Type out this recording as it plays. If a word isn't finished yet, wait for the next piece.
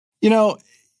You know,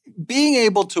 being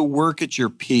able to work at your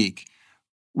peak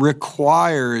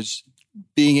requires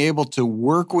being able to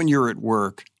work when you're at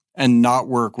work and not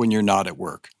work when you're not at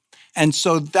work. And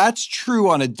so that's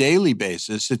true on a daily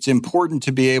basis. It's important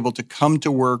to be able to come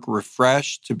to work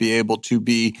refreshed, to be able to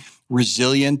be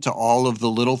resilient to all of the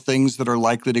little things that are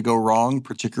likely to go wrong,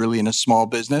 particularly in a small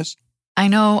business. I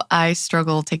know I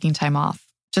struggle taking time off.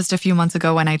 Just a few months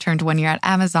ago, when I turned 1 year at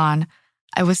Amazon,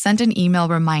 I was sent an email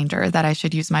reminder that I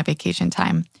should use my vacation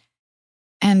time.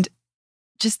 And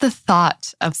just the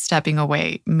thought of stepping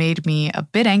away made me a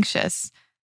bit anxious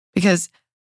because,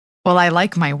 well, I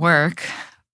like my work,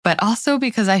 but also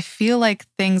because I feel like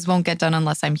things won't get done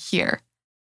unless I'm here,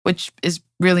 which is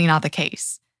really not the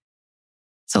case.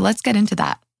 So let's get into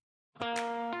that.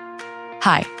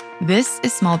 Hi, this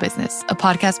is Small Business, a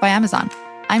podcast by Amazon.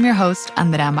 I'm your host,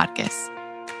 Andrea Marquez.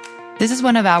 This is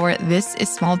one of our This is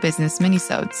Small Business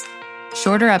minisodes,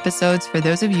 shorter episodes for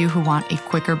those of you who want a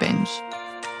quicker binge.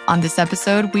 On this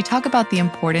episode, we talk about the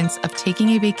importance of taking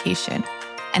a vacation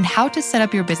and how to set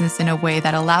up your business in a way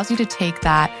that allows you to take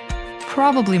that,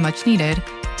 probably much needed,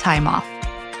 time off.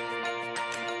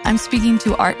 I'm speaking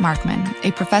to Art Markman,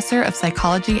 a professor of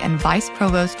psychology and vice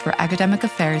provost for academic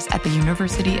affairs at the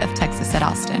University of Texas at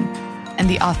Austin, and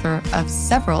the author of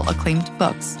several acclaimed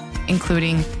books,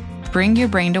 including Bring Your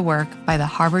Brain to Work by the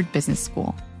Harvard Business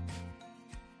School.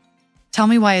 Tell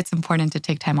me why it's important to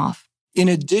take time off. In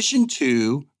addition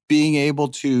to being able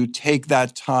to take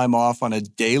that time off on a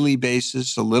daily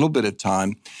basis, a little bit of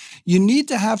time, you need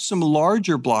to have some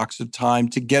larger blocks of time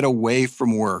to get away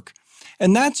from work.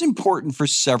 And that's important for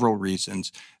several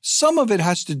reasons. Some of it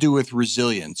has to do with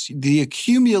resilience, the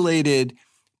accumulated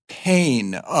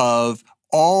pain of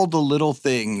all the little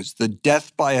things, the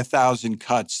death by 1,000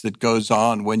 cuts that goes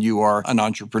on when you are an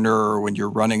entrepreneur or when you're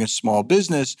running a small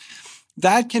business.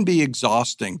 That can be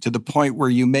exhausting to the point where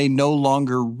you may no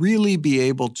longer really be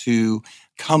able to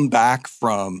come back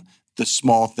from the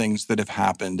small things that have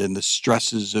happened and the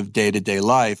stresses of day-to-day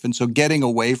life. And so getting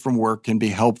away from work can be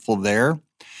helpful there.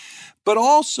 But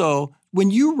also, when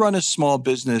you run a small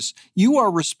business, you are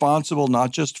responsible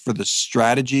not just for the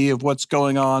strategy of what's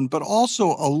going on, but also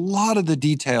a lot of the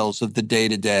details of the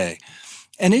day-to-day.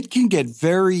 And it can get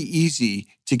very easy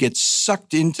to get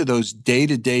sucked into those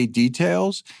day-to-day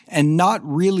details and not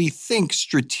really think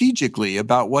strategically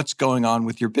about what's going on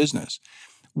with your business.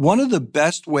 One of the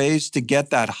best ways to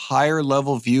get that higher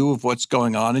level view of what's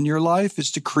going on in your life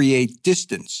is to create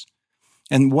distance.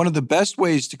 And one of the best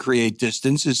ways to create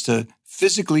distance is to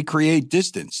physically create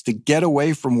distance, to get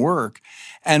away from work.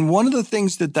 And one of the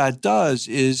things that does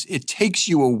is it takes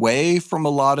you away from a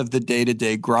lot of the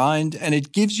day-to-day grind, and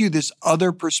it gives you this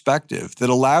other perspective that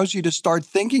allows you to start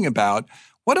thinking about,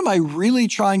 what am I really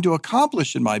trying to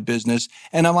accomplish in my business?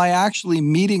 And am I actually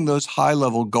meeting those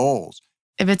high-level goals?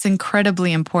 If it's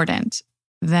incredibly important,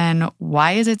 then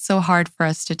why is it so hard for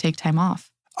us to take time off?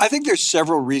 I think there's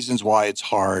several reasons why it's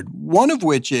hard. One of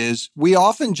which is we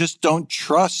often just don't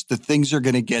trust that things are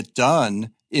going to get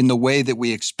done in the way that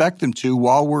we expect them to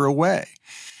while we're away.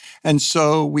 And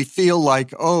so we feel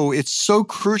like, oh, it's so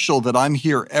crucial that I'm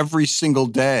here every single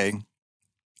day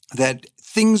that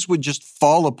things would just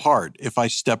fall apart if I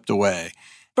stepped away.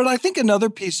 But I think another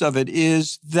piece of it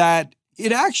is that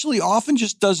it actually often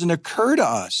just doesn't occur to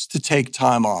us to take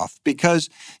time off because,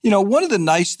 one of the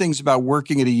nice things about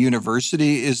working at a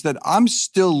university is that I'm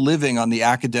still living on the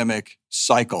academic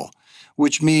cycle,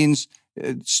 which means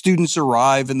students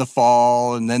arrive in the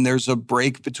fall and then there's a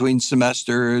break between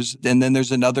semesters and then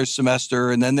there's another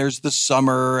semester and then there's the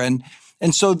summer.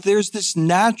 And so there's this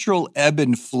natural ebb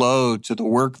and flow to the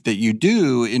work that you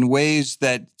do in ways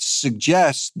that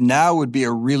suggest now would be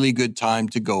a really good time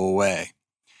to go away.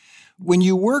 When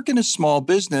you work in a small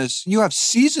business, you have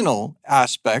seasonal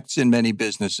aspects in many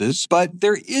businesses, but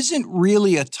there isn't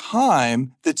really a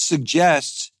time that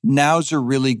suggests now's a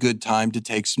really good time to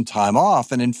take some time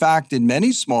off. And in fact, in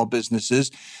many small businesses,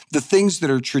 the things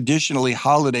that are traditionally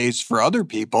holidays for other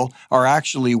people are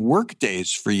actually work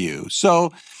days for you.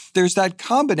 So there's that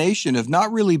combination of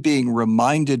not really being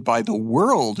reminded by the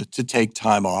world to take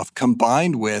time off,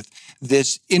 combined with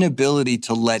this inability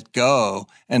to let go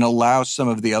and allow some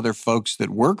of the other folks that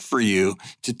work for you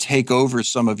to take over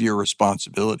some of your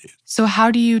responsibilities. So how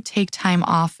do you take time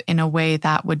off in a way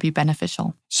that would be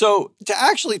beneficial? So to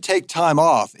actually take time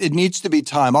off, it needs to be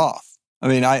time off. I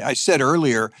mean, I said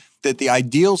earlier that the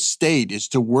ideal state is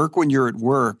to work when you're at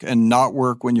work and not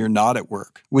work when you're not at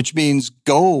work, which means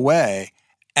go away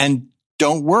and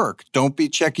don't work. Don't be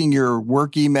checking your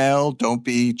work email. Don't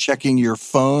be checking your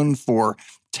phone for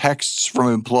texts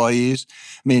from employees.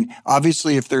 I mean,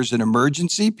 obviously, if there's an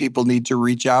emergency, people need to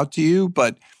reach out to you,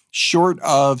 but short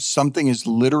of something is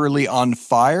literally on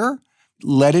fire,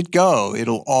 let it go.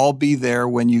 It'll all be there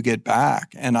when you get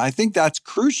back. And I think that's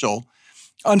crucial.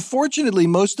 Unfortunately,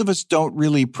 most of us don't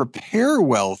really prepare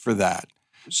well for that.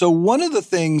 So one of the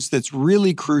things that's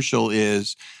really crucial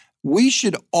is we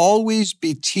should always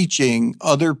be teaching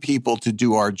other people to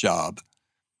do our job.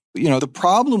 The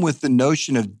problem with the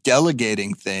notion of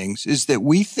delegating things is that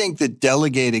we think that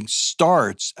delegating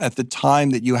starts at the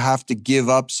time that you have to give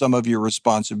up some of your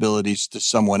responsibilities to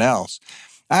someone else.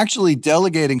 Actually,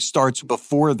 delegating starts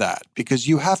before that because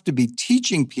you have to be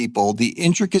teaching people the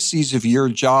intricacies of your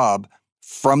job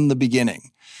from the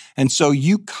beginning. And so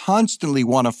you constantly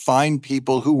want to find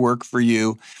people who work for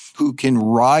you, who can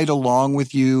ride along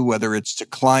with you, whether it's to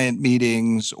client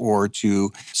meetings or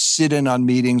to sit in on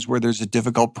meetings where there's a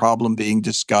difficult problem being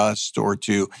discussed or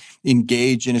to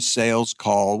engage in a sales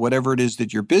call, whatever it is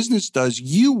that your business does.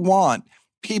 You want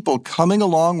people coming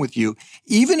along with you,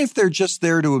 even if they're just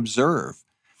there to observe.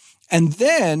 And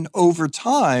then over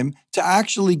time, to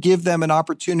actually give them an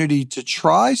opportunity to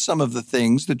try some of the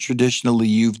things that traditionally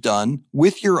you've done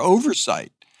with your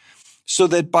oversight, so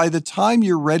that by the time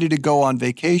you're ready to go on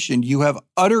vacation, you have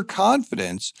utter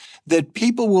confidence that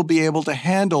people will be able to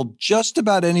handle just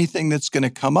about anything that's going to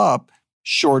come up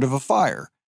short of a fire.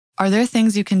 Are there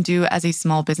things you can do as a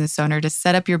small business owner to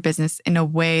set up your business in a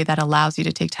way that allows you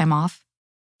to take time off?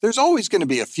 There's always going to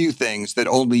be a few things that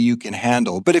only you can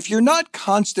handle. But if you're not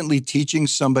constantly teaching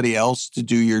somebody else to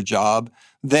do your job,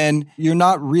 then you're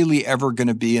not really ever going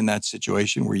to be in that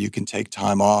situation where you can take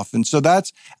time off. And so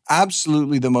that's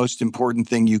absolutely the most important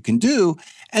thing you can do.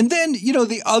 And then,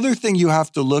 the other thing you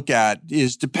have to look at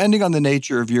is, depending on the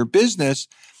nature of your business,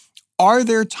 are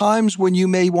there times when you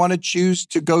may want to choose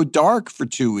to go dark for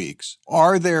 2 weeks?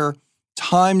 Are there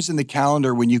times in the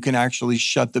calendar when you can actually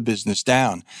shut the business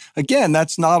down? Again,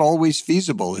 that's not always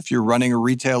feasible. If you're running a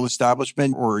retail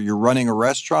establishment or you're running a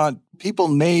restaurant, people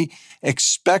may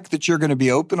expect that you're going to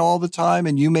be open all the time,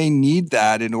 and you may need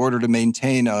that in order to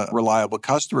maintain a reliable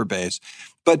customer base.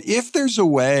 But if there's a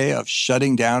way of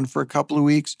shutting down for a couple of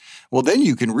weeks, well, then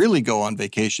you can really go on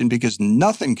vacation because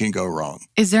nothing can go wrong.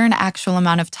 Is there an actual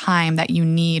amount of time that you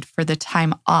need for the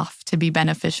time off to be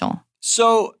beneficial?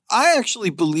 So I actually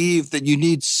believe that you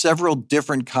need several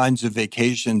different kinds of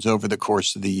vacations over the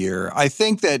course of the year. I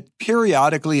think that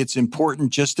periodically it's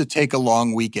important just to take a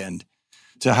long weekend,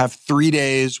 to have 3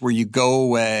 days where you go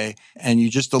away and you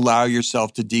just allow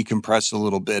yourself to decompress a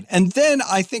little bit. And then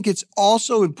I think it's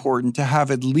also important to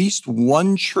have at least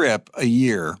one trip a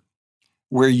year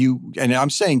where and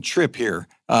I'm saying trip here,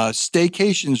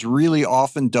 staycations really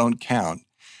often don't count.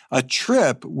 A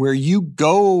trip where you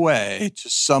go away to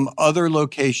some other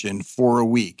location for a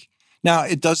week. Now,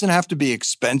 it doesn't have to be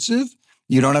expensive.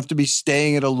 You don't have to be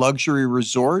staying at a luxury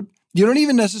resort. You don't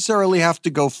even necessarily have to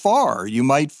go far. You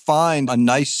might find a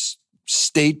nice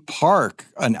state park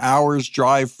an hour's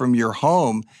drive from your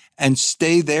home and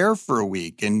stay there for a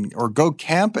week or go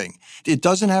camping. It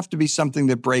doesn't have to be something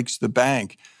that breaks the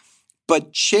bank.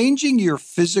 But changing your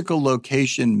physical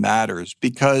location matters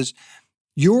because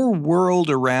your world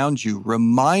around you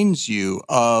reminds you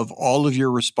of all of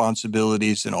your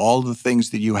responsibilities and all the things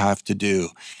that you have to do.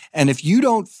 And if you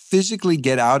don't physically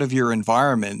get out of your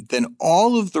environment, then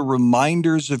all of the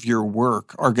reminders of your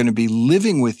work are going to be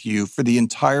living with you for the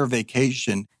entire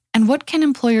vacation. And what can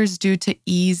employers do to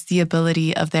ease the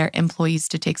ability of their employees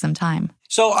to take some time?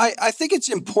 So I think it's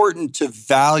important to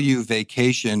value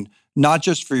vacation, not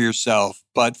just for yourself,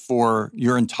 but for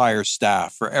your entire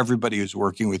staff, for everybody who's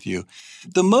working with you.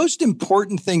 The most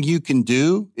important thing you can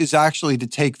do is actually to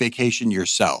take vacation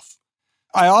yourself.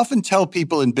 I often tell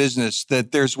people in business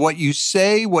that there's what you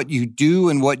say, what you do,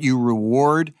 and what you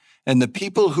reward. And the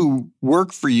people who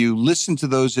work for you listen to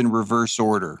those in reverse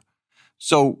order.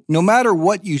 So no matter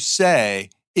what you say,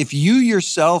 if you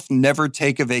yourself never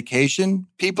take a vacation,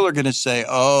 people are going to say,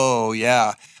 oh,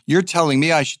 yeah, you're telling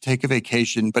me I should take a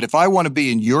vacation. But if I want to be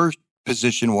in your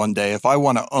position one day, if I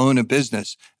want to own a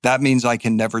business, that means I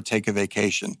can never take a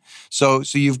vacation. So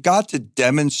you've got to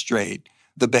demonstrate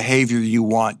the behavior you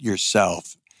want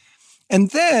yourself.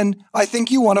 And then I think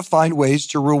you want to find ways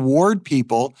to reward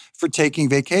people for taking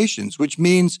vacations, which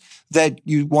means that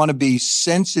you want to be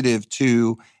sensitive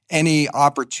to any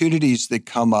opportunities that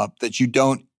come up, that you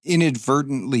don't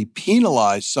inadvertently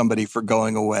penalize somebody for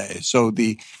going away. So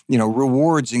the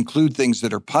rewards include things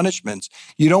that are punishments.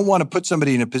 You don't want to put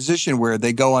somebody in a position where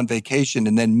they go on vacation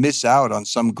and then miss out on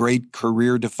some great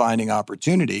career-defining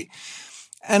opportunity.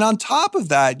 And on top of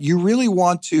that, you really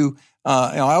want to,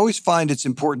 I always find it's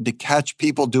important to catch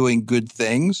people doing good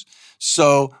things.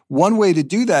 So one way to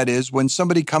do that is when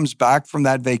somebody comes back from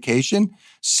that vacation,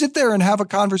 sit there and have a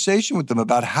conversation with them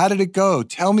about how did it go?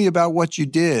 Tell me about what you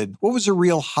did. What was a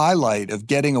real highlight of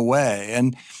getting away?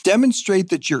 And demonstrate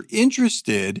that you're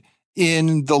interested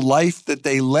in the life that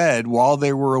they led while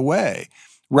they were away.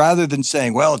 Rather than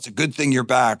saying, well, it's a good thing you're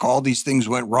back. All these things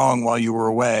went wrong while you were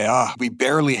away. We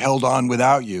barely held on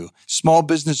without you. Small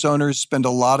business owners spend a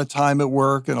lot of time at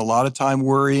work and a lot of time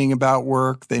worrying about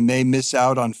work. They may miss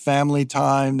out on family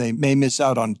time. They may miss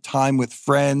out on time with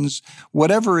friends.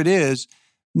 Whatever it is,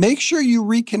 make sure you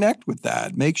reconnect with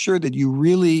that. Make sure that you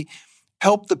really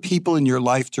help the people in your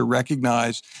life to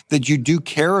recognize that you do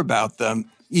care about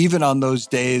them, even on those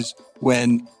days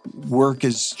when work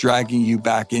is dragging you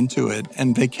back into it.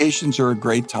 And vacations are a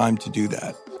great time to do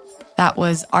that. That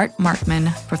was Art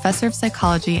Markman, Professor of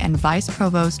Psychology and Vice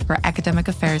Provost for Academic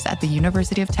Affairs at the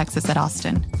University of Texas at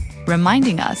Austin,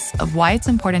 reminding us of why it's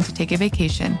important to take a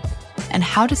vacation and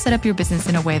how to set up your business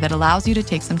in a way that allows you to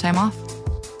take some time off.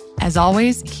 As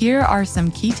always, here are some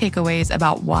key takeaways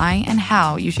about why and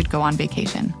how you should go on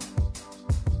vacation.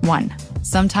 1.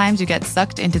 Sometimes you get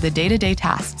sucked into the day-to-day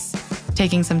tasks.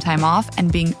 Taking some time off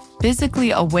and being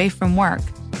physically away from work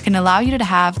can allow you to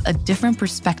have a different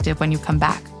perspective when you come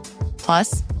back.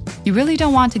 Plus, you really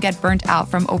don't want to get burnt out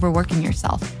from overworking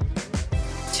yourself.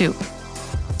 2.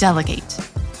 Delegate.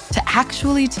 To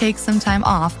actually take some time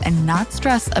off and not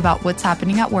stress about what's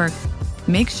happening at work,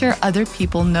 make sure other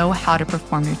people know how to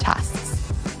perform your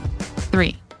tasks.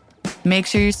 3. Make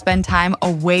sure you spend time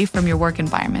away from your work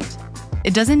environment.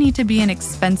 It doesn't need to be an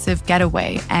expensive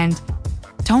getaway, and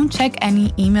don't check any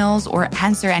emails or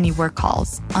answer any work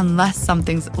calls unless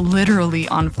something's literally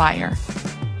on fire.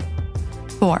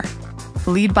 4.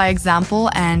 Lead by example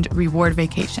and reward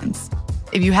vacations.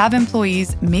 If you have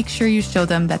employees, make sure you show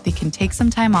them that they can take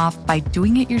some time off by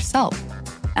doing it yourself.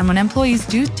 And when employees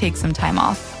do take some time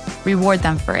off, reward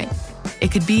them for it.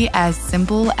 It could be as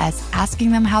simple as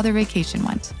asking them how their vacation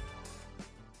went.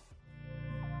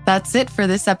 That's it for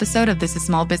this episode of This is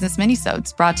Small Business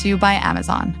Minisodes, brought to you by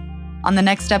Amazon. On the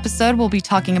next episode, we'll be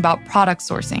talking about product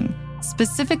sourcing,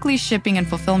 specifically shipping and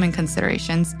fulfillment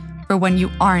considerations for when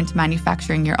you aren't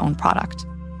manufacturing your own product.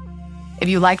 If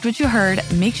you liked what you heard,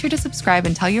 make sure to subscribe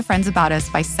and tell your friends about us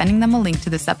by sending them a link to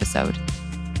this episode.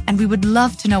 And we would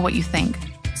love to know what you think,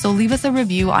 so leave us a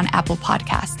review on Apple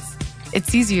Podcasts.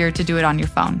 It's easier to do it on your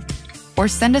phone. Or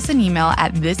send us an email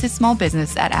at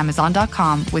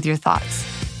thisissmallbusiness@amazon.com with your thoughts.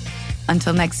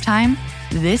 Until next time,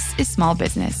 this is Small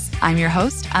Business. I'm your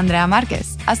host, Andrea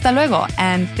Marquez. Hasta luego,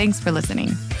 and thanks for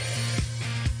listening.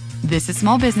 This is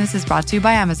Small Business is brought to you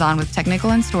by Amazon with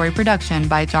technical and story production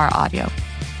by Jar Audio.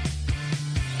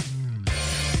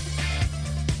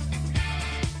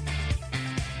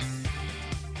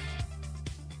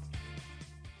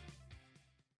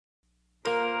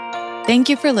 Thank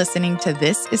you for listening to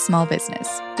This is Small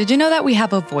Business. Did you know that we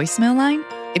have a voicemail line?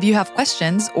 If you have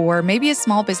questions or maybe a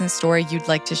small business story you'd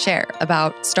like to share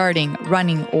about starting,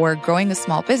 running, or growing a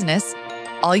small business,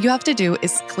 all you have to do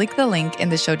is click the link in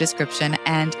the show description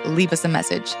and leave us a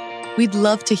message. We'd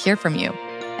love to hear from you.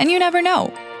 And you never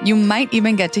know, you might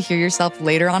even get to hear yourself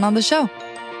later on the show.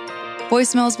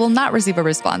 Voicemails will not receive a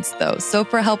response though, so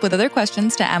for help with other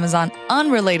questions to Amazon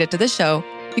unrelated to the show,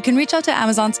 you can reach out to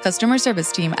Amazon's customer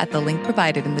service team at the link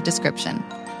provided in the description.